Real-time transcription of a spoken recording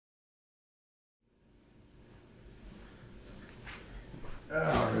All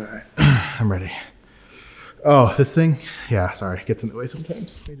right, I'm ready. Oh, this thing? Yeah, sorry, it gets in the way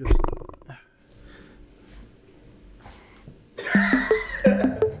sometimes. Let me just...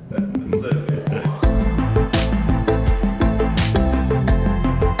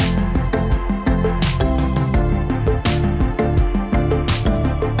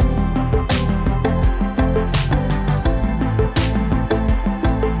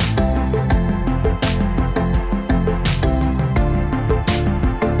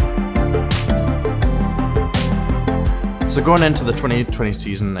 So going into the 2020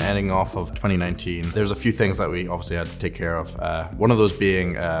 season, ending off of 2019, there's a few things that we obviously had to take care of. One of those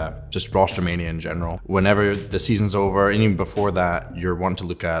being just roster mania in general. Whenever the season's over, and even before that, you're wanting to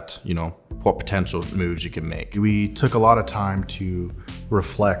look at, what potential moves you can make. We took a lot of time to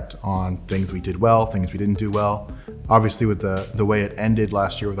reflect on things we did well, things we didn't do well. Obviously with the way it ended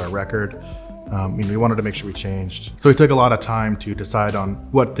last year with our record, we wanted to make sure we changed. So we took a lot of time to decide on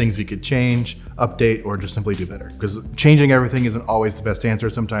what things we could change, update, or just simply do better. Because changing everything isn't always the best answer.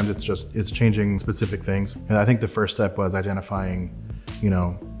 Sometimes it's changing specific things. And I think the first step was identifying,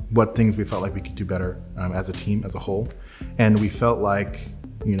 what things we felt like we could do better as a team, as a whole. And we felt like,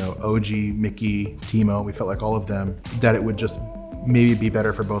 OG, Mickey, Timo, we felt like all of them, that it would just maybe be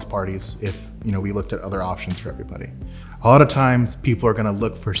better for both parties if we looked at other options for everybody. A lot of times people are gonna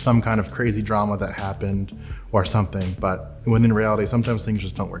look for some kind of crazy drama that happened or something, but when in reality, sometimes things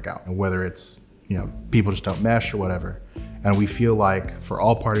just don't work out. Whether it's, people just don't mesh or whatever. And we feel like for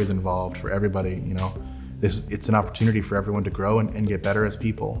all parties involved, for everybody, it's an opportunity for everyone to grow and get better as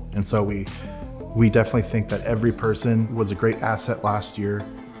people. And so we definitely think that every person was a great asset last year.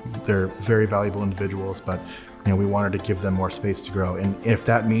 They're very valuable individuals, but we wanted to give them more space to grow. And if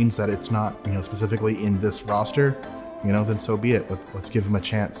that means that it's not, specifically in this roster, then so be it. Let's give them a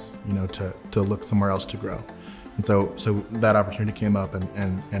chance, to look somewhere else to grow. And so that opportunity came up,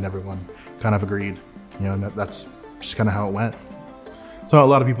 and everyone kind of agreed, and that's just kind of how it went. So a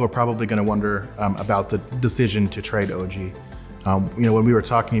lot of people are probably going to wonder about the decision to trade OG. When we were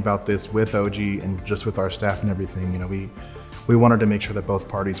talking about this with OG and just with our staff and everything, we wanted to make sure that both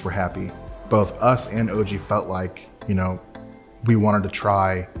parties were happy. Both us and OG felt like, we wanted to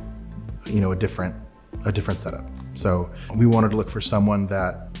try, a different setup. So we wanted to look for someone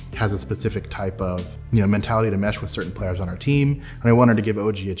that has a specific type of, mentality to mesh with certain players on our team. And I wanted to give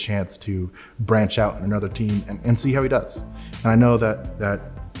OG a chance to branch out in another team and see how he does. And I know that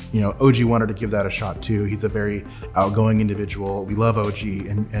OG wanted to give that a shot too. He's a very outgoing individual. We love OG,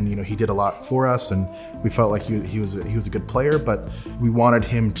 and he did a lot for us, and we felt like he was a good player, but we wanted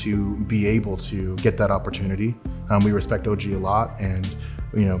him to be able to get that opportunity. We respect OG a lot, and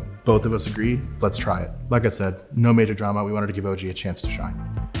both of us agreed, let's try it. Like I said, no major drama. We wanted to give OG a chance to shine.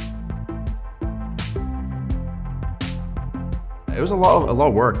 It was a lot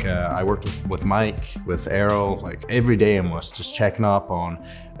of work. I worked with Mike, with Aero, like every day, and was just checking up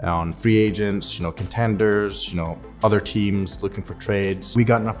on free agents, contenders, other teams looking for trades. We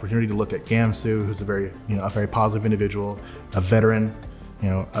got an opportunity to look at Gamsu, who's a very positive individual, a veteran,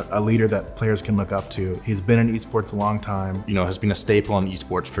 a leader that players can look up to. He's been in esports a long time. Has been a staple in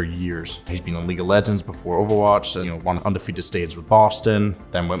esports for years. He's been in League of Legends before Overwatch, and won an undefeated stage with Boston,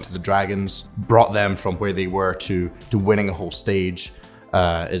 then went to the Dragons, brought them from where they were to winning a whole stage.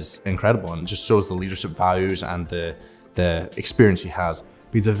 Is incredible, and it just shows the leadership values and the experience he has.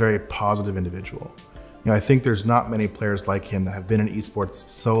 He's a very positive individual. I think there's not many players like him that have been in esports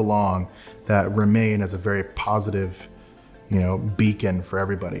so long that remain as a very positive beacon for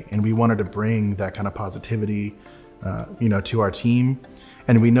everybody. And we wanted to bring that kind of positivity, to our team.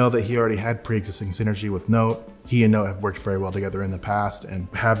 And we know that he already had pre-existing synergy with Note. He and Note have worked very well together in the past, and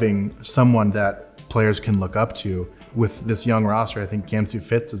having someone that players can look up to with this young roster, I think Gamsu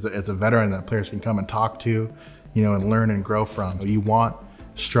fits as a veteran that players can come and talk to, and learn and grow from. You want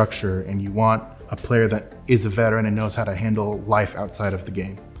structure, and you want a player that is a veteran and knows how to handle life outside of the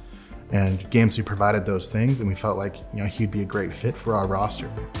game. And Gamsu provided those things, and we felt like he'd be a great fit for our roster.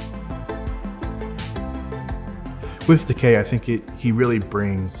 With Decay, I think he really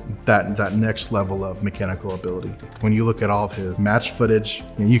brings that next level of mechanical ability. When you look at all of his match footage,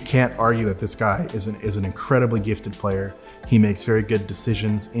 you can't argue that this guy is an incredibly gifted player. He makes very good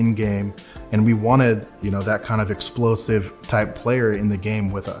decisions in game, and we wanted that kind of explosive type player in the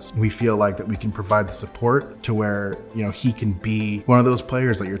game with us. We feel like that we can provide the support to where he can be one of those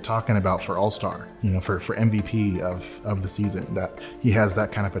players that you're talking about for All-Star, for MVP of the season, that he has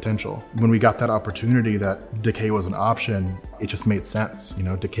that kind of potential. When we got that opportunity that Decay was an option, it just made sense.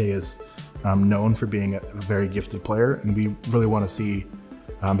 Decay is known for being a very gifted player, and we really want to see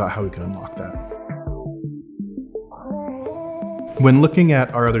about how we can unlock that. When looking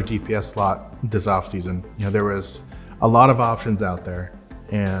at our other DPS slot this offseason, there was a lot of options out there.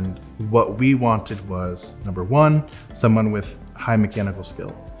 And what we wanted was, number one, someone with high mechanical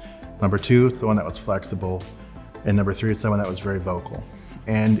skill. Number two, someone that was flexible. And number three, someone that was very vocal.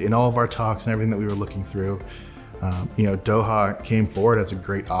 And in all of our talks and everything that we were looking through, Doha came forward as a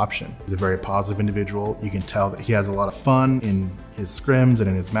great option. He's a very positive individual. You can tell that he has a lot of fun in his scrims and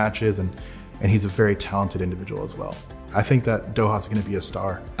in his matches, and he's a very talented individual as well. I think that Doha's going to be a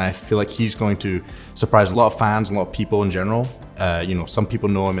star. I feel like he's going to surprise a lot of fans, a lot of people in general. Some people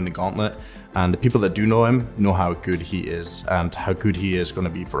know him in the Gauntlet, and the people that do know him know how good he is and how good he is going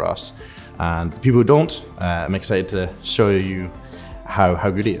to be for us. And the people who don't, I'm excited to show you how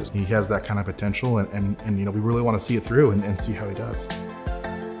good he is. He has that kind of potential, and we really want to see it through and see how he does.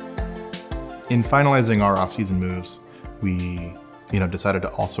 In finalizing our off-season moves, we decided to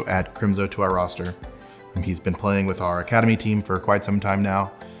also add Crimzo to our roster. He's been playing with our academy team for quite some time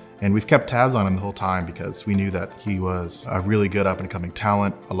now, and we've kept tabs on him the whole time because we knew that he was a really good up-and-coming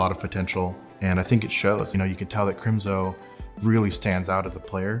talent, a lot of potential, and I think it shows. You can tell that Crimzo really stands out as a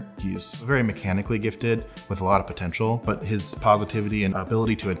player. He's very mechanically gifted with a lot of potential, but his positivity and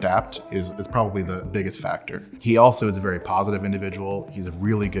ability to adapt is probably the biggest factor. He also is a very positive individual. He's a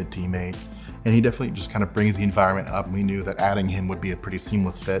really good teammate, and he definitely just kind of brings the environment up. We knew that adding him would be a pretty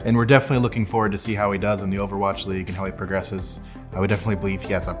seamless fit, and we're definitely looking forward to see how he does in the Overwatch League and how he progresses. I would definitely believe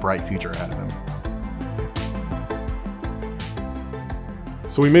he has a bright future ahead of him.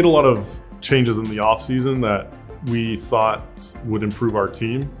 So we made a lot of changes in the offseason that we thought would improve our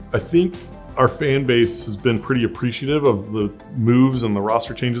team. I think our fan base has been pretty appreciative of the moves and the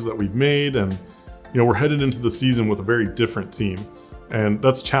roster changes that we've made, and we're headed into the season with a very different team, and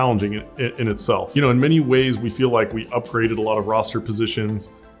that's challenging in itself. In many ways we feel like we upgraded a lot of roster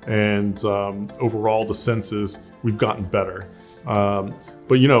positions, and overall the sense is we've gotten better.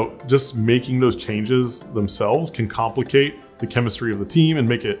 But just making those changes themselves can complicate the chemistry of the team and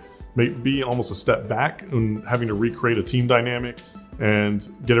make it be almost a step back and having to recreate a team dynamic and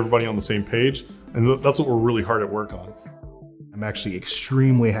get everybody on the same page. And that's what we're really hard at work on. I'm actually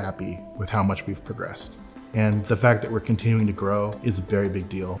extremely happy with how much we've progressed. And the fact that we're continuing to grow is a very big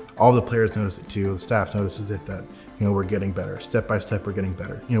deal. All the players notice it too, the staff notices it, that we're getting better. Step by step, we're getting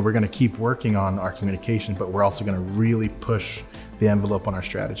better. We're gonna keep working on our communication, but we're also gonna really push the envelope on our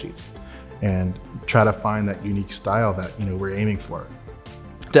strategies and try to find that unique style that we're aiming for.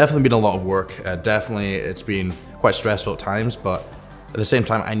 Definitely been a lot of work. Definitely it's been quite stressful at times, but at the same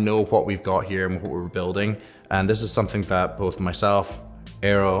time, I know what we've got here and what we're building. And this is something that both myself,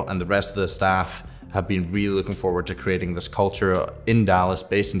 Aero, and the rest of the staff have been really looking forward to, creating this culture in Dallas,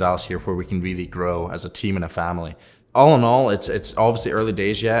 based in Dallas here, where we can really grow as a team and a family. All in all, it's obviously early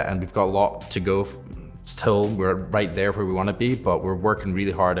days yet, and we've got a lot to go till we're right there where we want to be, but we're working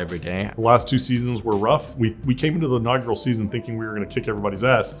really hard every day. The last two seasons were rough. We came into the inaugural season thinking we were going to kick everybody's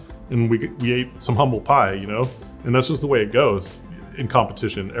ass, and we ate some humble pie, and that's just the way it goes in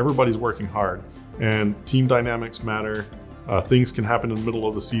competition. Everybody's working hard, and team dynamics matter. Things can happen in the middle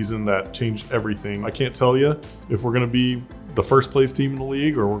of the season that change everything. I can't tell you if we're going to be the first place team in the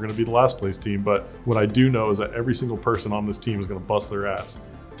league or we're going to be the last place team, but what I do know is that every single person on this team is going to bust their ass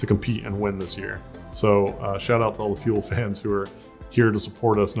to compete and win this year. So shout out to all the Fuel fans who are here to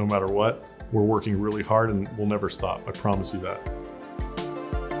support us no matter what. We're working really hard and we'll never stop. I promise you that.